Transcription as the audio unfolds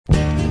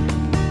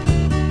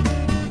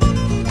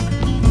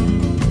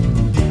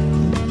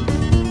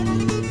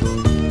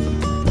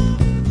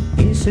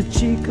To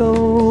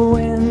Chico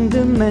and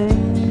the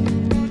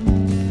man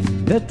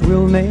that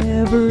we'll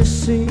never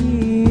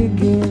see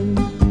again,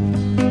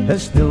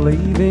 as the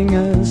leaving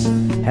us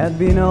had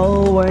been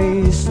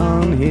always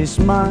on his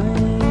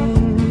mind.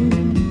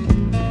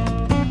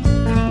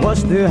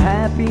 Was the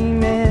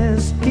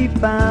happiness he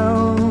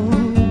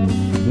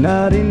found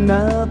not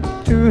enough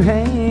to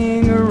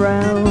hang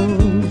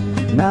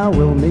around? Now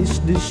we'll miss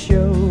the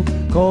show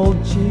called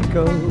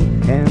Chico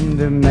and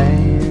the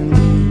Man.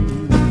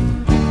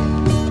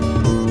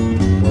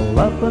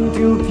 Up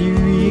until a few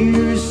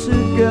years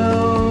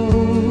ago,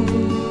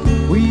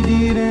 we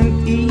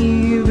didn't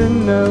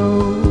even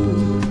know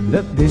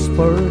that this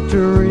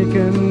Puerto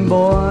Rican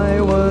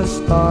boy was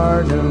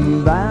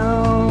stardom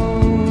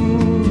bound.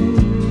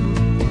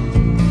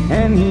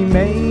 And he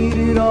made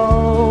it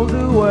all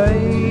the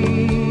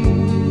way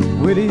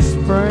with his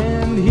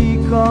friend he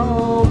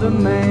called the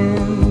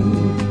Man.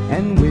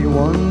 And we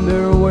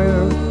wonder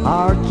where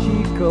our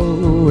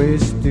Chico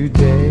is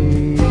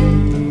today.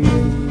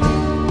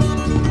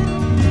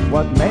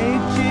 What made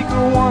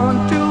Chico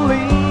want to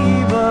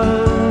leave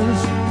us?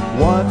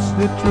 What's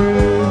the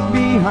truth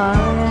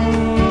behind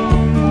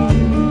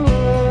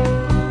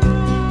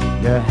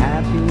the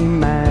happy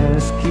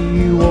mask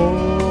he wore?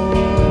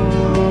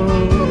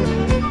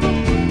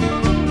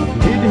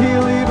 Did he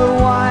leave a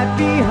wife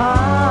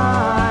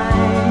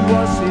behind?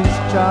 Was his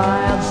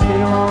child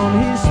still on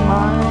his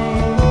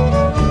mind?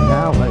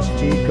 Now has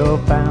Chico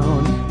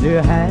found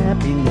the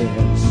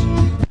happiness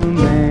of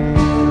man?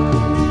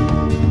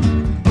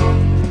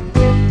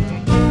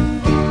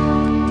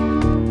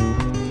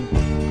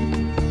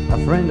 A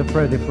friend of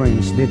Freddie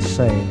Prinze did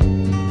say,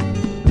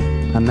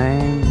 a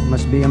man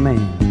must be a man.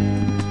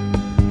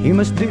 He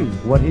must do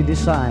what he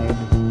decides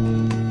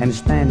and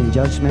stand in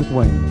judgment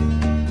when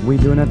we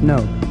do not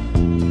know.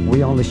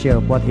 We only share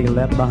what he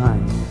left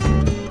behind.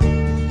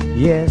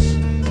 Yes,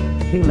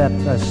 he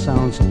left us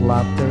sounds of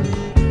laughter,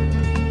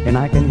 and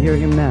I can hear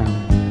him now.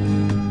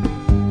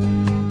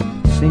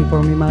 Sing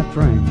for me, my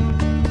friend,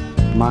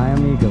 my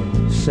amigo,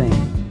 sing.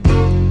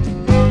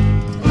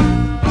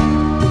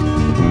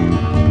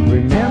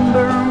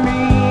 Remember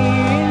me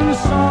in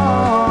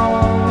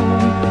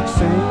song,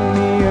 sing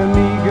me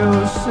amigo,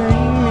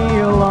 sing me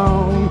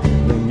along.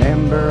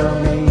 Remember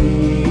me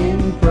in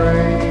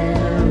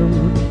prayer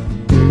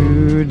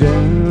to the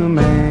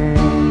Man.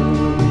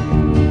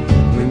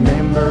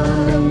 Remember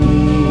me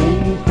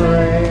in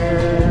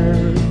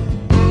prayer.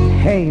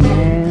 Hey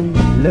man,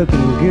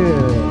 looking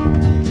good.